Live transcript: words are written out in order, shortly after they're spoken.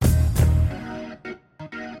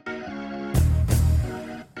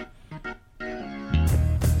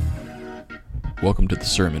Welcome to the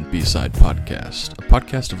Sermon B-Side Podcast, a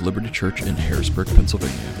podcast of Liberty Church in Harrisburg,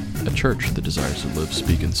 Pennsylvania, a church that desires to live,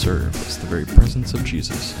 speak, and serve as the very presence of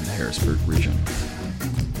Jesus in the Harrisburg region.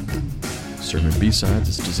 Sermon B-Sides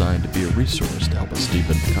is designed to be a resource to help us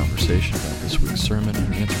deepen the conversation about this week's sermon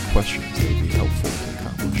and answer questions that would be helpful to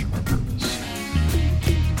accomplish our purpose.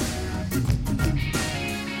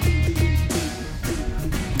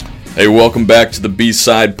 Hey, welcome back to the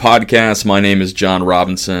B-Side Podcast. My name is John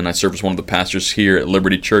Robinson. I serve as one of the pastors here at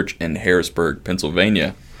Liberty Church in Harrisburg,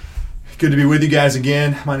 Pennsylvania. Good to be with you guys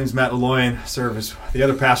again. My name is Matt LeLoyne. I serve as the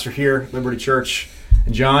other pastor here at Liberty Church.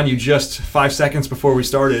 And John, you just 5 seconds before we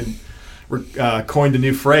started coined a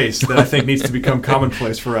new phrase that I think needs to become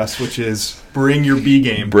commonplace for us, which is bring your B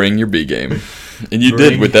game. Bring your B game. And you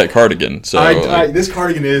did with that cardigan. So this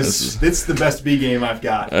cardigan it's the best B game I've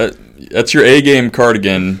got. That's your A game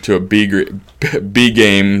cardigan to a B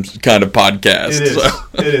game kind of podcast. It is. So.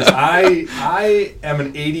 It is. I am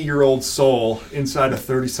an 80-year-old soul inside a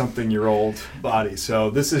 30-something-year-old body. So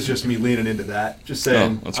this is just me leaning into that. Just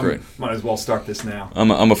saying. Oh, that's great. Might as well start this now. I'm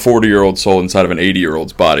a 40-year-old soul inside of an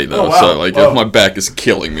 80-year-old's body, though. Oh, wow. So my back is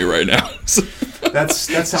killing me right now. That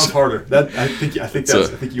sounds harder. I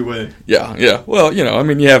think you win. Yeah. Well, you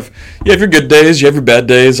have your good days, you have your bad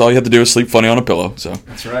days. All you have to do is sleep funny on a pillow. So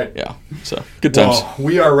that's right. Yeah. So good times. Well,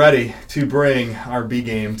 we are ready to bring our B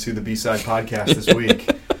game to the B-Side Podcast this week.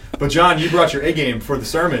 But John, you brought your A game for the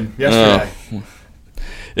sermon yesterday.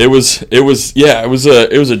 It was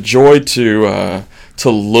a joy to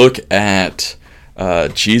look at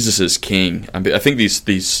Jesus as King. I think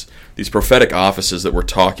these prophetic offices that we're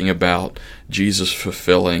talking about Jesus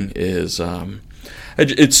fulfilling is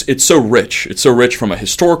it's so rich. It's so rich from a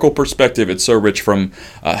historical perspective. It's so rich from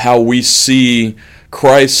how we see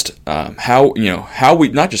Christ, how we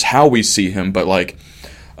not just how we see him, but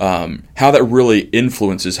how that really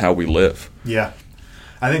influences how we live. Yeah,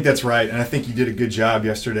 I think that's right, and I think you did a good job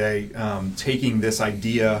yesterday taking this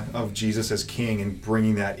idea of Jesus as King and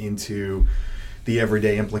bringing that into the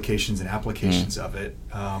everyday implications and applications of it.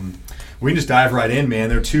 We can just dive right in, man.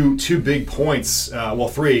 There are two big points,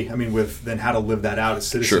 three, with then how to live that out as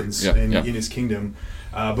citizens in his kingdom.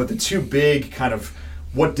 But the two big kind of,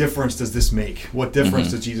 what difference does this make? What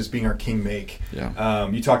difference does Jesus being our King make? Yeah.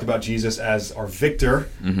 You talked about Jesus as our victor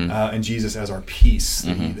and Jesus as our peace,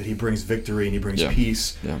 that he brings victory and he brings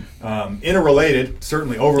peace. Yeah. Interrelated,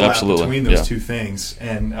 certainly overlap between those two things.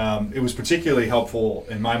 And it was particularly helpful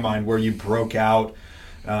in my mind where you broke out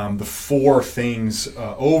the four things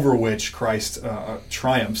over which Christ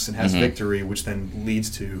triumphs and has victory, which then leads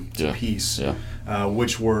to peace,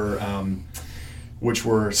 which were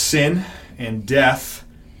sin and death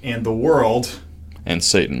and the world and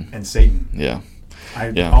Satan. Yeah.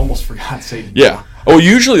 I almost forgot Satan. Yeah. Oh,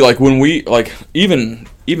 usually when we even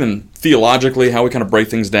theologically how we kind of break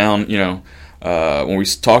things down, when we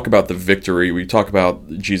talk about the victory, we talk about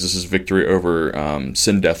Jesus' victory over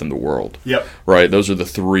sin, death, and the world. Yep. Right? Those are the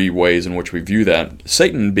three ways in which we view that.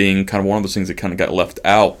 Satan being kind of one of those things that kind of got left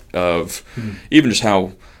out of even just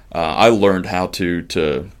how I learned how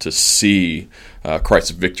to see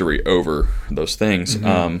Christ's victory over those things,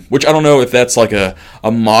 which I don't know if that's like a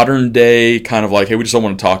modern day kind of hey, we just don't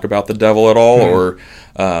want to talk about the devil at all, or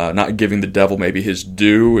not giving the devil maybe his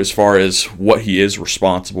due as far as what he is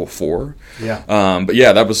responsible for. Yeah. But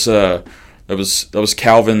yeah, that was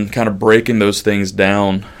Calvin kind of breaking those things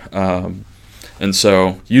down, and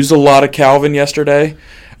so used a lot of Calvin yesterday.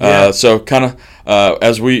 So kind of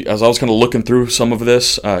as I was kind of looking through some of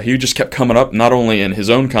this, he just kept coming up not only in his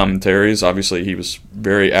own commentaries. Obviously, he was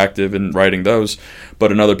very active in writing those,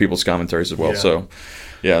 but in other people's commentaries as well. Yeah. So,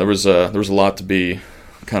 yeah, there was a lot to be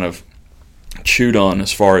kind of chewed on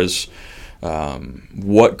as far as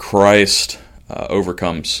what Christ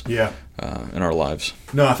overcomes in our lives.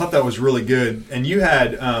 No, I thought that was really good, and you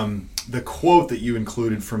had the quote that you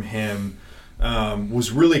included from him.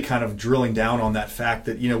 Was really kind of drilling down on that fact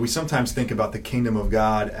that we sometimes think about the kingdom of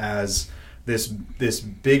God as this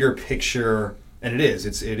bigger picture, and it is.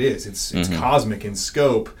 It's cosmic in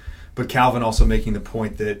scope. But Calvin also making the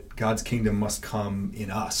point that God's kingdom must come in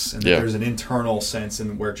us, and that there's an internal sense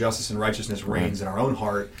in where justice and righteousness reigns in our own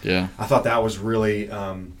heart. Yeah, I thought that was really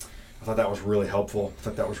helpful. I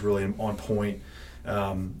thought that was really on point,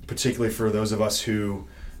 particularly for those of us who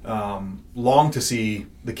long to see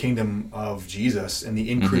the kingdom of Jesus and the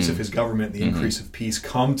increase of his government, the increase of peace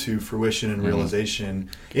come to fruition and realization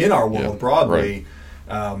in our world broadly.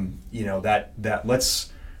 Right. That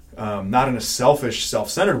let's not in a selfish,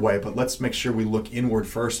 self-centered way, but let's make sure we look inward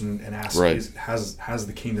first and ask, has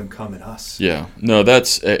the kingdom come in us? Yeah. No,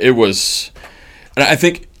 it was And I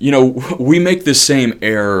think, we make the same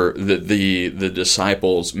error that the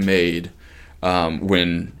disciples made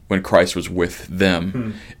when Christ was with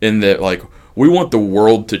them, in that, like, we want the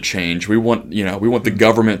world to change. We want the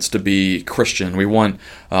governments to be Christian. We want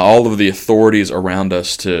all of the authorities around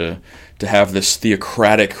us to have this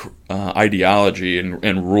theocratic ideology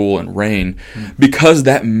and rule and reign, because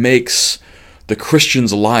that makes the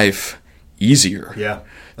Christian's life easier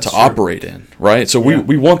to operate in, right? So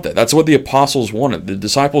we want that. That's what the apostles wanted. The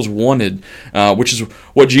disciples wanted, which is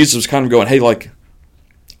what Jesus was kind of going, hey, like,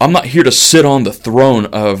 I'm not here to sit on the throne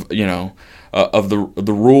of the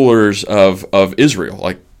rulers of Israel.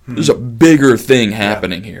 Like, there's a bigger thing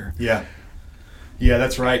happening here. Yeah,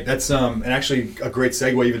 that's right. That's and actually a great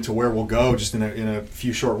segue even to where we'll go just in a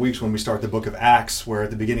few short weeks when we start the book of Acts, where at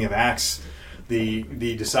the beginning of Acts, the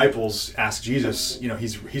disciples ask Jesus,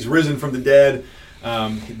 he's risen from the dead.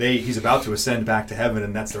 He's about to ascend back to heaven,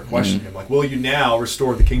 and that's their question. Like, will you now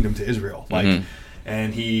restore the kingdom to Israel? Like,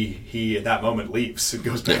 and he at that moment leaves and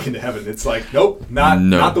goes back into heaven. It's like, nope,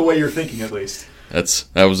 not the way you're thinking, at least. He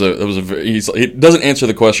doesn't answer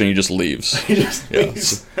the question. He just leaves. He just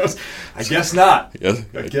leaves. I guess not.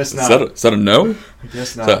 I guess not. Is that a no? I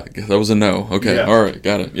guess not. That was a no. Okay. Yeah. All right.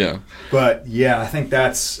 Got it. Yeah. But I think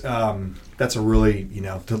that's a really,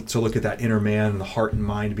 to look at that inner man and the heart and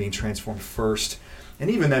mind being transformed first, and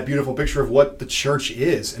even that beautiful picture of what the church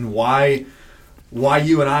is and why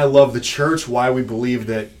you and I love the church, why we believe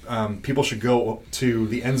that people should go to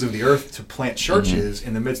the ends of the earth to plant churches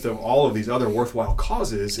in the midst of all of these other worthwhile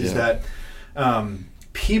causes, is that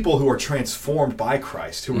people who are transformed by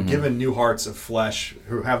Christ, who are given new hearts of flesh,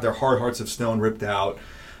 who have their hard hearts of stone ripped out,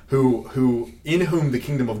 who in whom the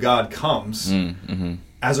kingdom of God comes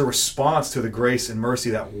as a response to the grace and mercy,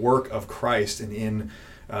 that work of Christ, and in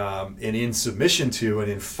submission to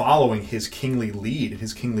and in following his kingly lead and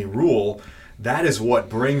his kingly rule. That is what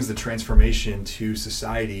brings the transformation to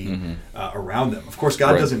society around them. Of course,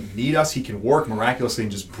 God doesn't need us. He can work miraculously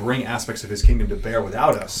and just bring aspects of his kingdom to bear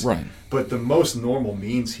without us. Right. But the most normal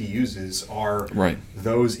means he uses are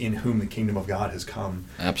those in whom the kingdom of God has come.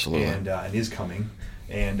 Absolutely. And is coming.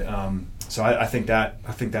 And so I think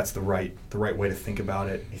that's the right way to think about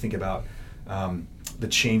it. You think about the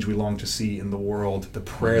change we long to see in the world, the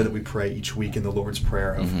prayer that we pray each week in the Lord's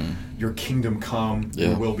Prayer of your kingdom come,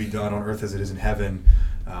 your will be done on earth as it is in heaven.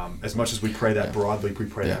 As much as we pray that broadly, we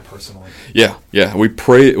pray that personally. Yeah, we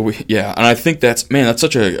pray. And I think that's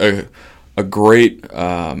such a great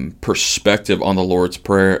perspective on the Lord's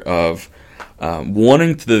Prayer of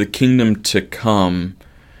wanting the kingdom to come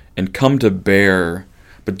and come to bear,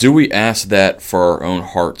 but do we ask that for our own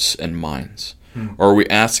hearts and minds? Or are we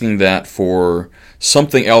asking that for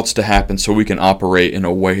something else to happen so we can operate in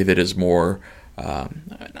a way that is more, not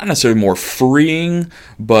necessarily more freeing,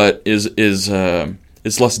 but is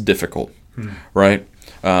less difficult, right?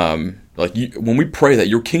 When we pray that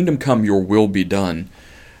your kingdom come, your will be done,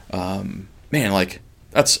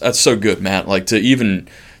 that's so good, Matt. Like to even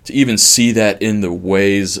see that in the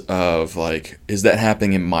ways of like, is that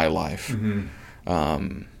happening in my life?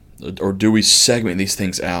 Or do we segment these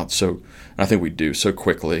things out? So I think we do so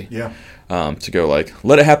quickly. To go like,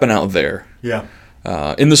 let it happen out there.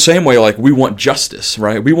 In the same way, like we want justice,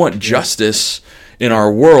 right? We want justice in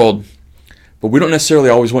our world, but we don't necessarily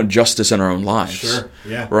always want justice in our own lives.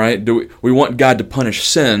 Right? We want God to punish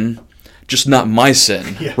sin, just not my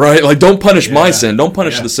sin, right? Like, don't punish my sin. Don't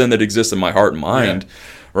punish the sin that exists in my heart and mind,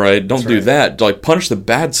 right? Don't do that. Like, punish the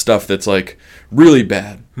bad stuff that's like really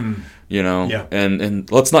bad. And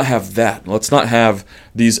let's not have that. Let's not have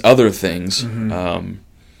these other things.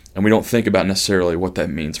 And we don't think about necessarily what that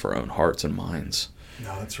means for our own hearts and minds.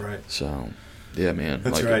 No, that's right. So, yeah, man.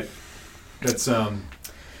 That's right. That's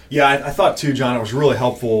I thought too, John, it was really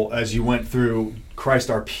helpful as you went through Christ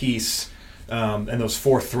our peace, and those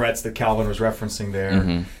 4 threats that Calvin was referencing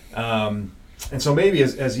there. And so maybe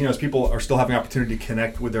as people are still having opportunity to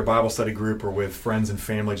connect with their Bible study group or with friends and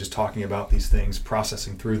family, just talking about these things,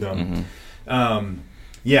 processing through them.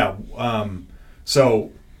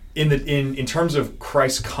 So in terms of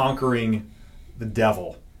Christ conquering the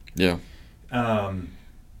devil,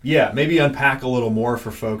 maybe unpack a little more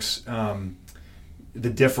for folks the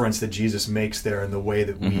difference that Jesus makes there in the way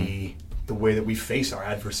that we face our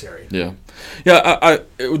adversary. I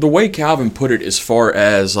the way Calvin put it, as far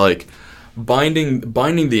as like binding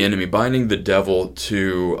the enemy, binding the devil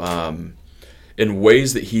to in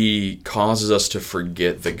ways that he causes us to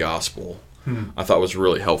forget the gospel, I thought was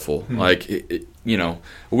really helpful. Like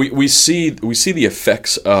we see the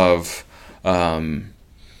effects of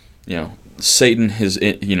Satan, his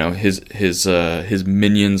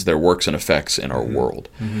minions, their works and effects in our world.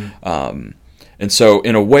 And so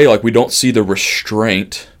in a way, like, we don't see the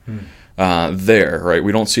restraint there, right?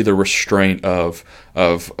 We don't see the restraint of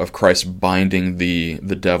Christ binding the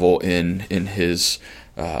devil in his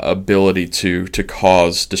ability to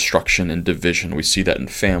cause destruction and division. We see that in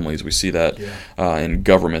families. We see that in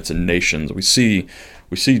governments and nations. We see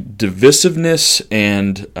divisiveness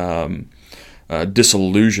and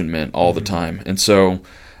disillusionment all the time. And so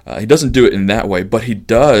he doesn't do it in that way, but he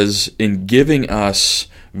does in giving us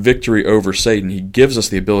victory over Satan. He gives us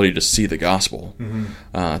the ability to see the gospel,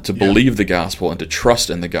 to believe the gospel, and to trust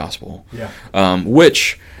in the gospel,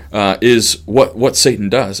 which is what Satan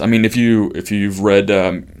does. I mean, if you've read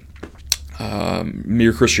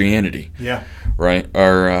Mere Christianity, right?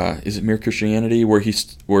 Or is it Mere Christianity where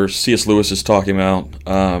C.S. Lewis is talking about?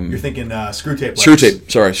 You're thinking Screwtape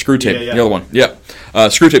Letters. Screwtape. The other one,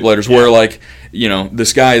 Screwtape Letters, where, like,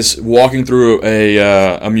 this guy's walking through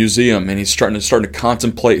a museum and he's starting to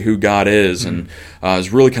contemplate who God is, and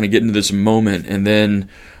is really kind of getting to this moment, and then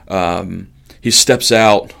he steps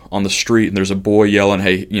out on the street and there's a boy yelling,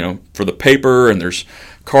 "Hey, for the paper," and there's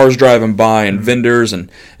cars driving by and vendors, and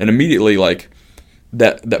immediately, like,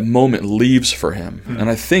 that moment leaves for him. And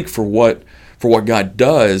I think for what God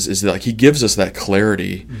does is that, like, he gives us that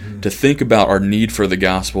clarity to think about our need for the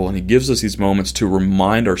gospel, and he gives us these moments to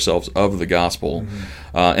remind ourselves of the gospel,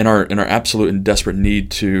 and our absolute and desperate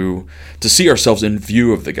need to see ourselves in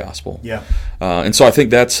view of the gospel. And so I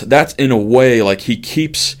think that's in a way, like, he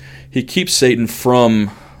keeps Satan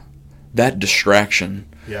from that distraction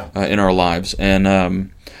in our lives,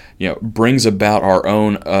 and brings about our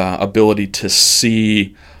own ability to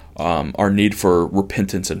see our need for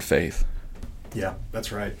repentance and faith. Yeah,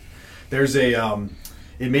 that's right. There's it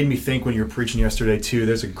made me think when you were preaching yesterday too,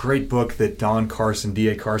 there's a great book that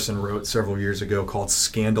D.A. Carson wrote several years ago called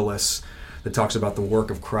Scandalous, that talks about the work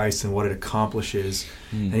of Christ and what it accomplishes.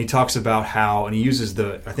 And he talks about how, and he uses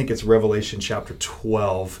I think it's Revelation chapter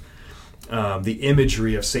 12, the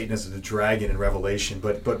imagery of Satan as the dragon in Revelation,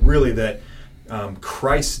 but really that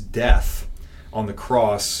Christ's death on the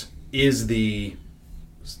cross is the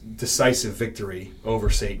decisive victory over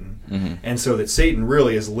Satan. And so that Satan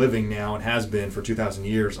really is living now, and has been for 2,000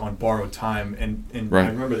 years, on borrowed time. And I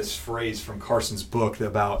remember this phrase from Carson's book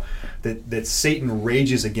about that Satan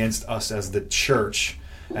rages against us as the church,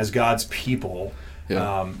 as God's people. He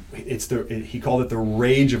called it the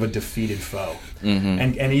rage of a defeated foe.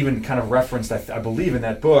 And even kind of referenced, I believe in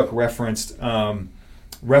that book, referenced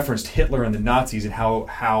Hitler and the Nazis, and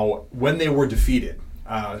how when they were defeated,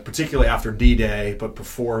 particularly after D-Day, but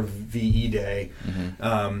before VE Day,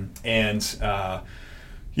 when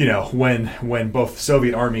both the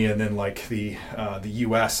Soviet Army and then, like, the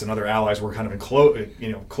U.S. and other allies were kind of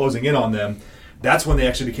closing in on them, that's when they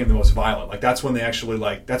actually became the most violent. Like, that's when they actually,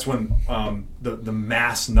 like, that's when the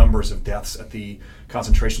mass numbers of deaths at the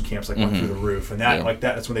concentration camps, like, went through the roof, and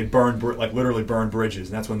that's when they literally burned bridges,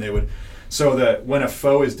 and that's when they would. So that when a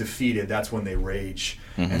foe is defeated, that's when they rage.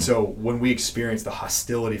 And so when we experience the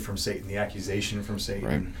hostility from Satan, the accusation from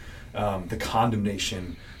Satan, the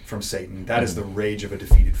condemnation from Satan, that is the rage of a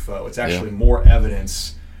defeated foe. It's actually more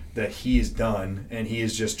evidence that he is done, and he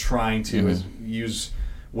is just trying to use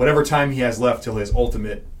whatever time he has left till his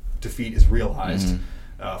ultimate defeat is realized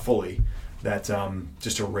fully. That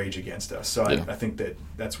just a rage against us. So I think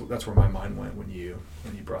that's where my mind went when you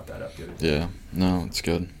brought that up. Yeah, no, it's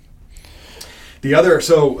good. The other,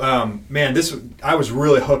 I was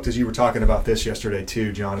really hooked as you were talking about this yesterday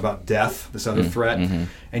too, John, about death, this other threat.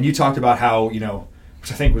 And you talked about how,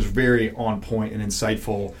 which I think was very on point and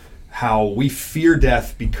insightful, how we fear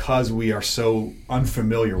death because we are so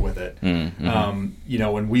unfamiliar with it.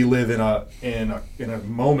 When we live in a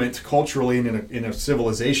moment culturally and in a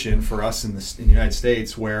civilization for us in the United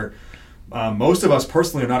States where most of us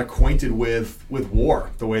personally are not acquainted with war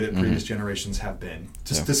the way that previous generations have been,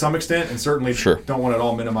 just to some extent, and certainly don't want to at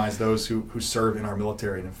all minimize those who serve in our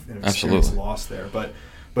military and have experienced loss there. But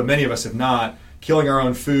many of us have not. Killing our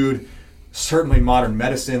own food, certainly modern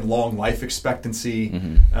medicine, long life expectancy,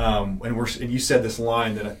 and you said this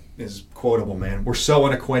line that is quotable, man. We're so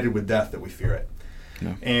unacquainted with death that we fear it,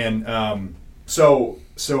 and so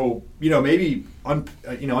maybe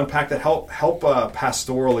unpack that, help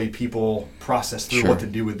pastorally people process through what to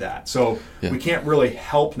do with that. So we can't really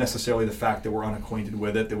help necessarily the fact that we're unacquainted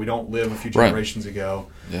with it, that we don't live a few generations ago.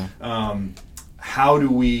 How do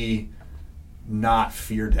we not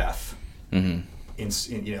fear death? In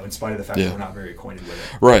spite of the fact that we're not very acquainted with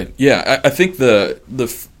it. Right. Yeah. I think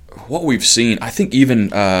what we've seen, I think even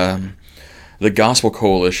the Gospel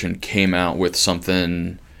Coalition came out with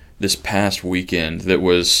something this past weekend that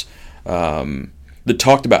was that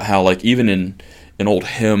talked about how, like, even in old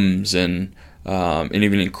hymns and and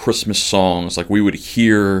even in Christmas songs, like we would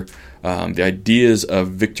hear the ideas of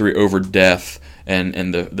victory over death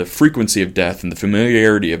and the frequency of death and the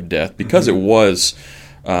familiarity of death, because it was,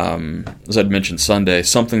 as I'd mentioned Sunday,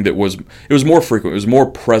 something that was more frequent, it was more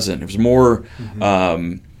present, it was more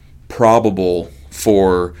probable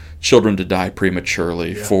for children to die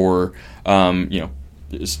prematurely, for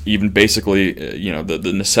even basically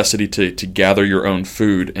the necessity to gather your own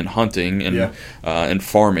food and hunting and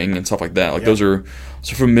farming and stuff like that. Like those are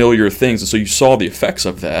familiar things, and so you saw the effects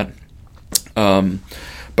of that. But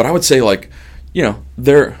I would say, like,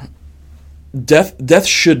 death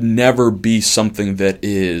should never be something that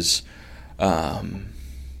is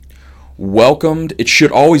welcomed. It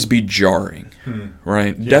should always be jarring,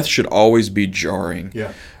 right? Yeah. Death should always be jarring.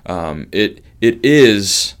 Yeah. It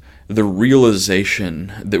is the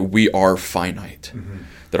realization that we are finite,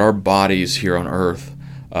 that our bodies here on earth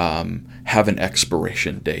have an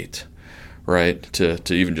expiration date, right?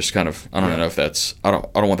 To even just kind of, I don't know if that's, I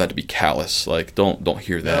don't want that to be callous. Like, don't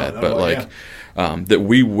hear that, but that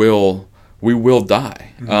we will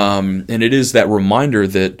die, and it is that reminder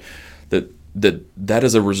that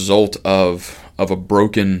is a result of a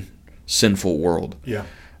broken, sinful world. Yeah.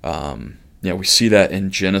 We see that in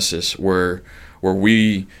Genesis where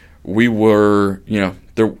we were,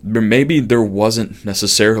 there wasn't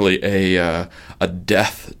necessarily a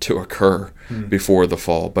death to occur before the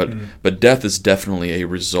fall, but death is definitely a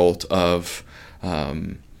result of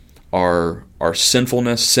our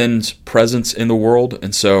sinfulness, sin's presence in the world,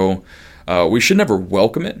 and so we should never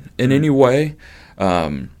welcome it in any way.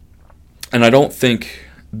 And I don't think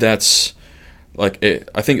that's I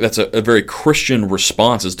think that's a very Christian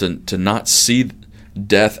response, is to not see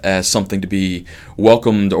death as something to be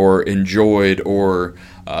welcomed or enjoyed or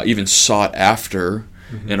even sought after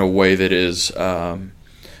in a way that is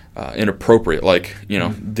inappropriate. Like,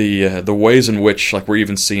 the ways in which, like, we're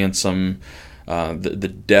even seeing some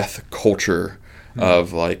the death culture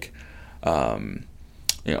of, like,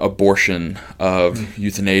 abortion, of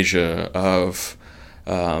euthanasia, of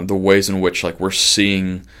the ways in which, like, we're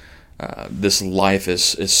seeing this life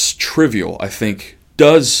is trivial, I think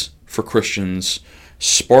does, for Christians,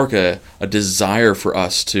 spark a desire for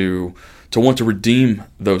us to want to redeem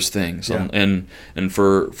those things, and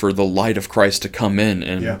for the light of Christ to come in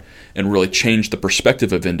and really change the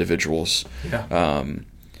perspective of individuals.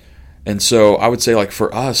 And so I would say, like,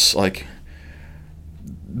 for us, like,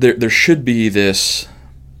 there should be this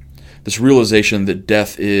realization that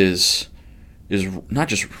death is not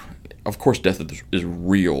just, of course, death is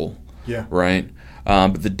real, right?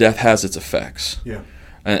 But the death has its effects.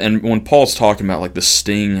 And when Paul's talking about, like, the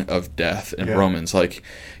sting of death in Romans, like,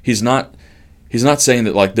 he's not saying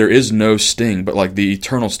that, like, there is no sting, but, like, the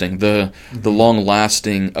eternal sting, the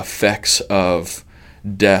long-lasting effects of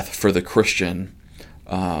death for the Christian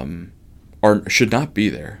should not be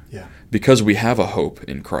there. Because we have a hope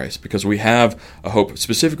in Christ, because we have a hope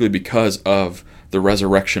specifically because of the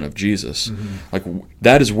resurrection of Jesus. Like,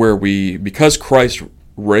 that is where because Christ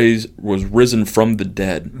was risen from the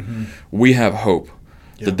dead, we have hope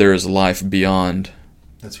that there is life beyond,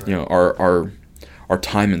 our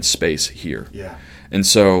time and space here. And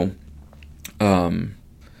so, and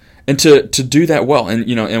to do that well, and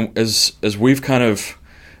and as we've kind of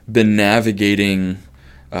been navigating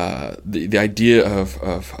the idea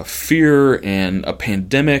of fear and a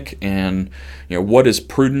pandemic, and what is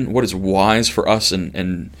prudent, what is wise for us,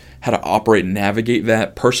 and how to operate and navigate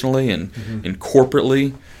that personally and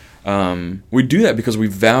corporately. We do that because we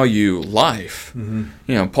value life.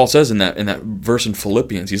 Paul says in that verse in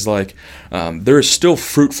Philippians, he's like, there is still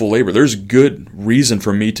fruitful labor. There's good reason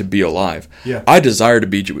for me to be alive. I desire to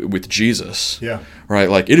be with Jesus. Right?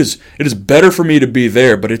 Like, it is better for me to be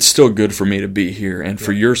there, but it's still good for me to be here. And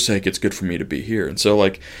for your sake, it's good for me to be here. And so,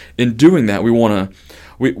 like, in doing that, we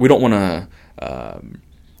don't want to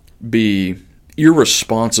be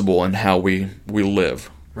irresponsible in how we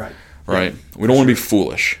live. Right? We don't want to be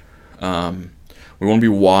foolish. We want to be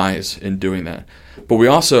wise in doing that, but we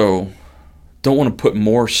also don't want to put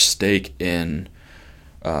more stake in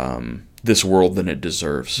this world than it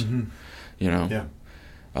deserves. Knowing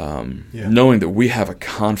that we have a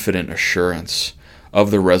confident assurance of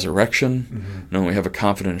the resurrection, knowing we have a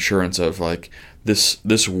confident assurance of, like,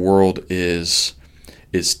 this world is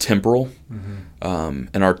temporal,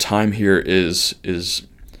 and our time here is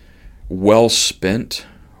well spent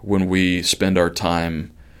when we spend our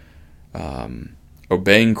time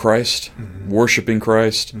obeying Christ, worshiping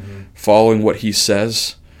Christ, following what He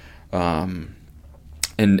says, and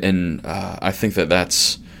I think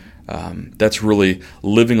that's That's really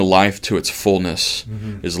living life to its fullness.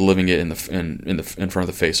 Is living it in front of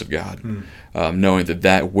the face of God, knowing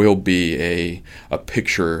that will be a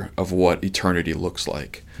picture of what eternity looks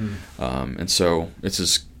like, and so it's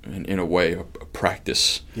just in a way a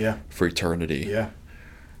practice for eternity.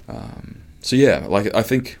 So I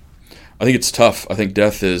think it's tough. I think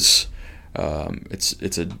death is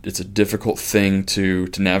it's a difficult thing to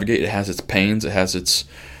navigate. It has its pains. It has its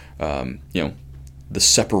the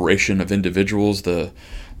separation of individuals. The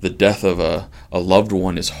death of a loved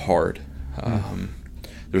one is hard.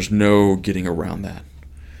 There's no getting around that.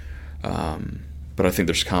 But I think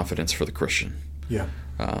there's confidence for the Christian.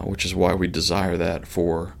 Which is why we desire that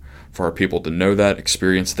for our people to know that,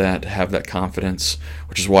 experience that, to have that confidence,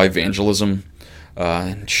 which is why evangelism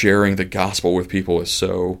and sharing the gospel with people is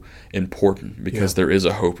so important, because there is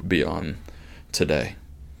a hope beyond today.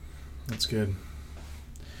 That's good.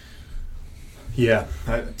 Yeah.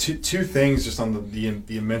 Two things just on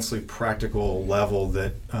the immensely practical level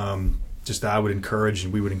that just I would encourage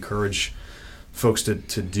and we would encourage folks to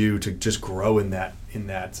do to just grow in that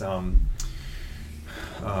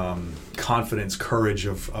confidence, courage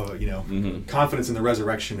of confidence in the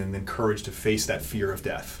resurrection, and then courage to face that fear of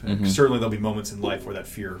death. And certainly there'll be moments in life where that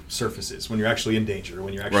fear surfaces, when you're actually in danger,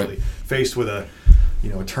 when you're actually faced with a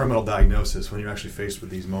terminal diagnosis, when you're actually faced with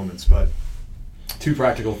these moments. But two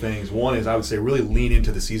practical things. One is, I would say, really lean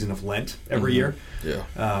into the season of Lent every year.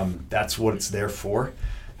 That's what it's there for.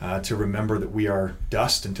 To remember that we are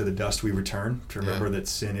dust, and to the dust we return. To remember that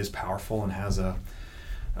sin is powerful and has an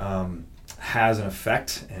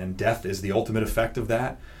effect, and death is the ultimate effect of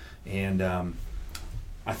that. And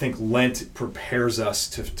I think Lent prepares us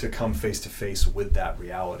to come face to face with that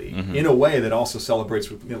reality in a way that also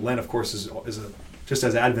celebrates. Lent, of course, is just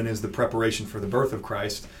as Advent is the preparation for the birth of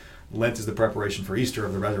Christ. Lent is the preparation for Easter,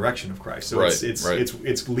 of the resurrection of Christ. So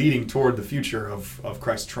it's leading toward the future of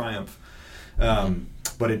Christ's triumph.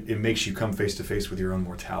 But it makes you come face to face with your own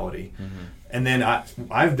mortality. And then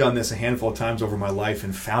I've done this a handful of times over my life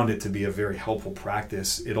and found it to be a very helpful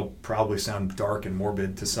practice. It'll probably sound dark and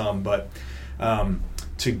morbid to some, but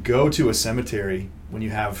to go to a cemetery when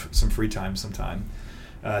you have some free time sometime,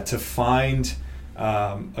 to find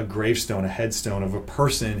a gravestone, a headstone of a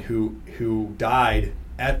person who died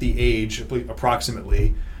at the age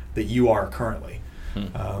approximately that you are currently.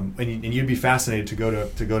 And you'd be fascinated to go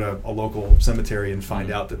to a local cemetery and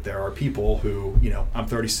find out that there are people who, I'm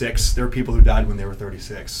 36. There are people who died when they were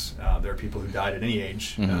 36. There are people who died at any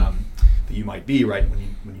age that you might be, right, when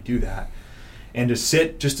you do that. And to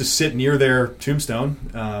sit near their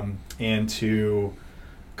tombstone and to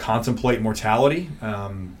contemplate mortality,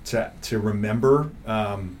 to remember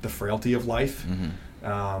the frailty of life.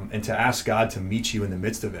 And to ask God to meet you in the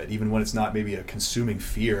midst of it, even when it's not maybe a consuming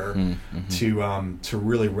fear, to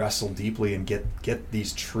really wrestle deeply and get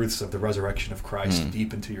these truths of the resurrection of Christ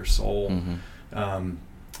deep into your soul, and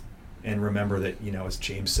remember that as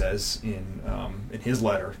James says in his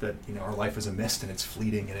letter, that our life is a mist and it's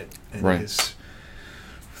fleeting, and it is.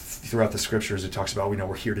 Throughout the scriptures, it talks about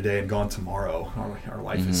we're here today and gone tomorrow. Our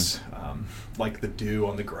life is like the dew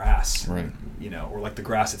on the grass, or like the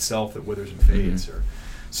grass itself that withers and fades.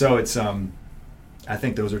 So it's I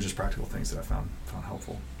think those are just practical things that I found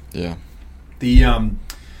helpful. Yeah.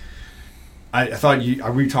 I thought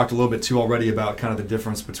we talked a little bit too already about kind of the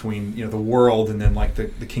difference between the world and then like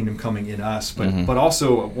the kingdom coming in us, but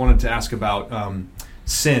also wanted to ask about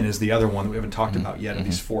sin is the other one that we haven't talked about yet, of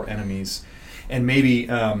these four enemies. And maybe,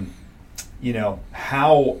 how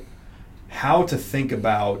to think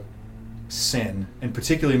about sin, and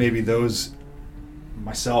particularly maybe those,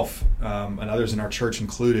 myself and others in our church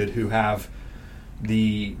included, who have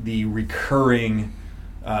the recurring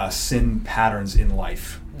sin patterns in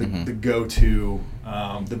life, the go-to,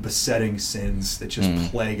 the besetting sins that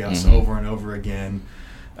just plague us over and over again.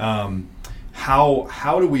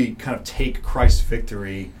 How do we kind of take Christ's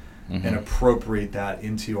victory and appropriate that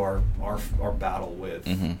into our battle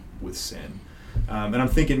with sin? And I'm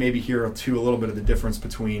thinking maybe here too a little bit of the difference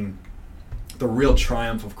between the real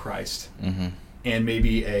triumph of Christ and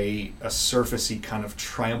maybe a surfacey kind of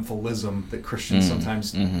triumphalism that Christians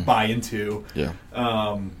sometimes buy into.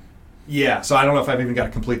 So I don't know if I've even got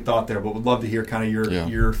a complete thought there, but would love to hear kind of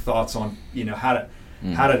your thoughts on how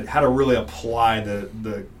to really apply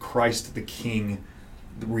the Christ the King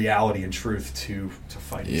reality and truth to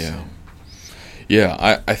fighting sin.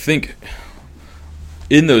 I think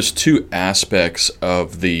in those two aspects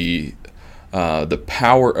of the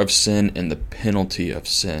power of sin and the penalty of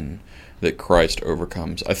sin that Christ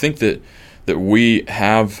overcomes, I think that we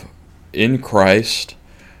have in Christ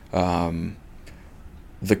the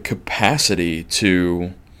capacity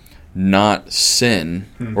to not sin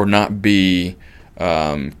or not be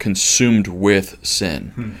consumed with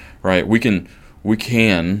sin, right? We can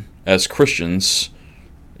as Christians,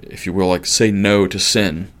 if you will, like say no to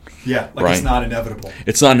sin. Yeah, like right? It's not inevitable.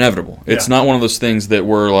 It's not inevitable. It's not one of those things that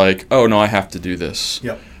we're like, oh no, I have to do this.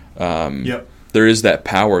 Yep. There is that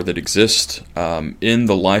power that exists in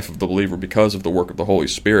the life of the believer because of the work of the Holy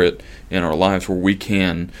Spirit in our lives, where we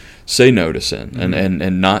can say no to sin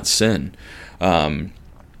and not sin. Now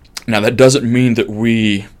that doesn't mean that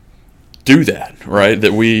we do that, right?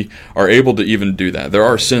 That we are able to even do that. There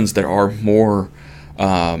are sins that are more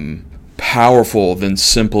powerful than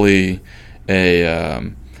simply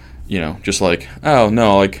just like, oh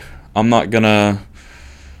no, like I'm not gonna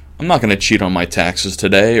cheat on my taxes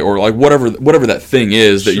today, or like whatever that thing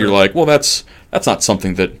is that you're like, well, that's not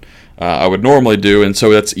something that I would normally do, and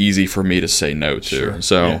so that's easy for me to say no to. Sure.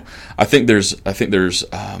 So Yeah. I think there's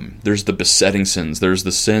the besetting sins. There's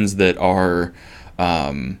the sins that are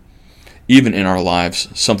even in our lives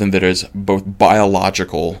something that is both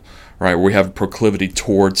biological, right? Where we have a proclivity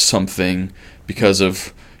towards something because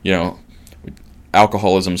of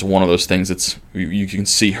alcoholism is one of those things that's you can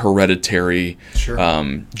see hereditary, Sure.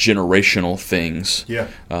 Generational things Yeah.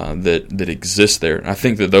 that exist there. And I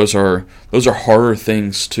think that those are harder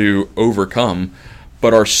things to overcome,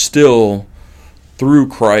 but are still through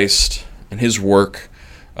Christ and His work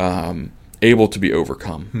able to be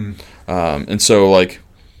overcome. And so, I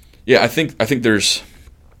think the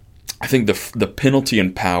penalty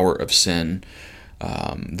and power of sin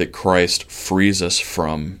that Christ frees us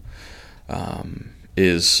from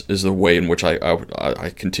is the way in which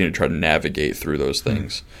I continue to try to navigate through those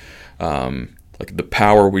things. Like the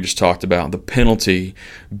power we just talked about, the penalty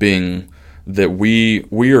being that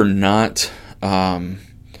we are not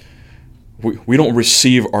we don't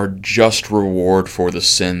receive our just reward for the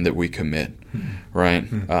sin that we commit, right?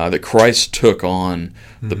 That Christ took on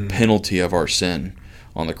the penalty of our sin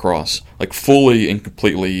on the cross, like fully and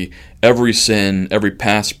completely, every sin, every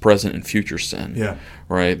past, present, and future sin. Yeah.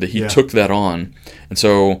 Right? That He took that on, and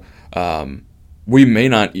so we may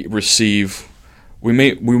not receive. We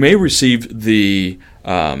may receive the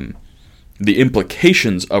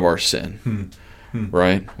implications of our sin.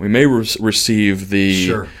 Right? We may receive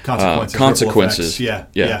the consequences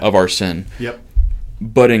of our sin. Yep.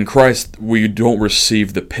 But in Christ, we don't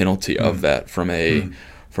receive the penalty of that from a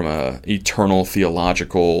eternal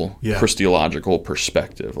theological, Christological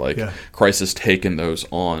perspective. Christ has taken those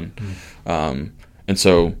on. And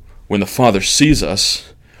so when the Father sees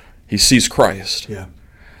us, He sees Christ,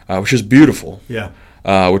 which is beautiful.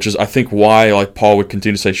 Which is, I think, why, like Paul would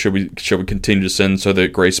continue to say, should we continue to sin so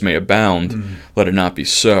that grace may abound? Let it not be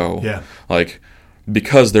so.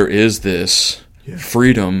 Because there is this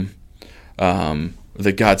freedom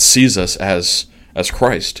that God sees us as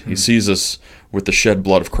Christ. He sees us with the shed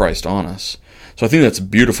blood of Christ on us. So I think that's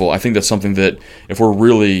beautiful. I think that's something that if we're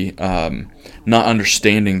really not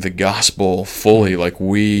understanding the gospel fully, like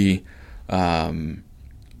we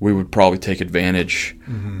would probably take advantage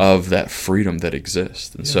of that freedom that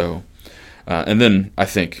exists. And so, and then I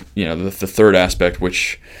think, the third aspect,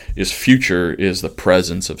 which is future, is the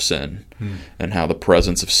presence of sin, and how the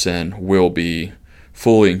presence of sin will be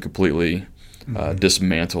fully and completely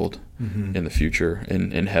dismantled in the future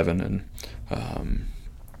in heaven. And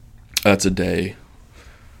that's a day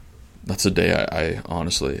I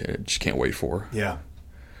honestly just can't wait for. Yeah.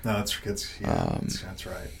 No, that's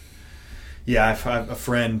right. Yeah, I have a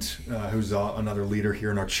friend who's another leader here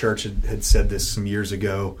in our church had said this some years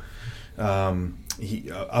ago.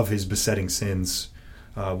 Of his besetting sins,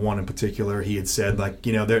 one in particular, he had said,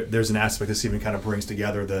 there's an aspect this even kind of brings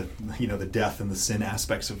together the death and the sin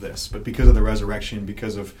aspects of this, but because of the resurrection,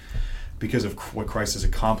 because of what Christ has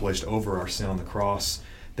accomplished over our sin on the cross,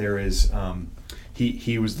 there is.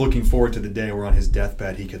 He was looking forward to the day where on his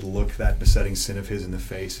deathbed he could look that besetting sin of his in the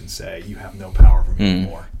face and say, "You have no power over me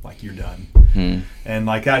anymore. Like, you're done." And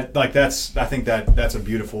I think that's a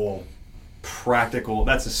beautiful, practical.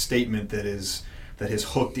 That's a statement that is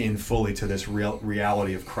hooked in fully to this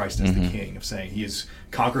reality of Christ as the King, of saying He has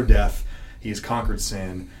conquered death, He has conquered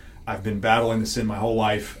sin. I've been battling the sin my whole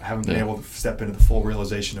life. I haven't been able to step into the full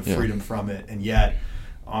realization of freedom from it, and yet.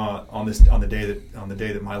 On the day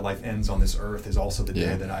that my life ends on this earth is also the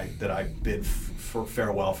day that I bid for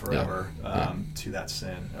farewell forever to that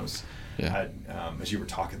sin. That was as you were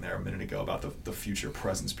talking there a minute ago about the future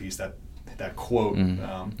presence piece. That quote,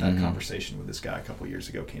 that conversation with this guy a couple of years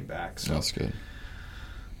ago came back. So that's good.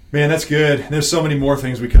 Man, that's good. There's so many more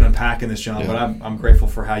things we could unpack in this, John. But I'm grateful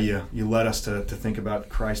for how you led us to think about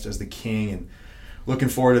Christ as the King, and looking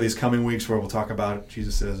forward to these coming weeks where we'll talk about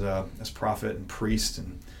Jesus as prophet and priest,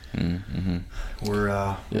 and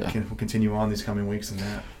We'll continue on these coming weeks and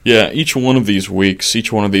that. Yeah, each one of these weeks,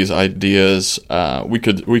 each one of these ideas, we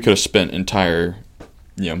could have spent entire,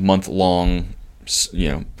 month long,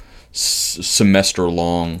 semester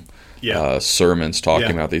long sermons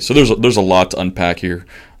talking about these. So there's a lot to unpack here.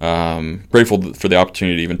 Grateful for the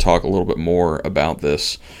opportunity to even talk a little bit more about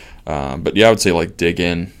this. But I would say dig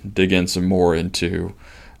in some more into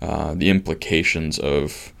the implications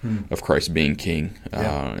of Christ being King.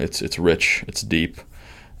 It's rich, it's deep,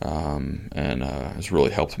 and it's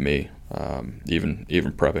really helped me. Even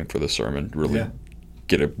prepping for the sermon, really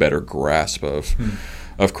get a better grasp of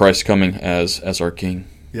Christ coming as our King.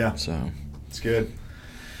 Yeah, so it's good.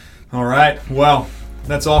 All right, well,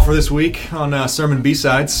 that's all for this week on Sermon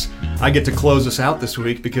B-Sides. I get to close us out this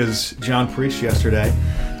week because John preached yesterday.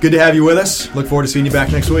 Good to have you with us. Look forward to seeing you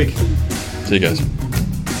back next week. See you guys.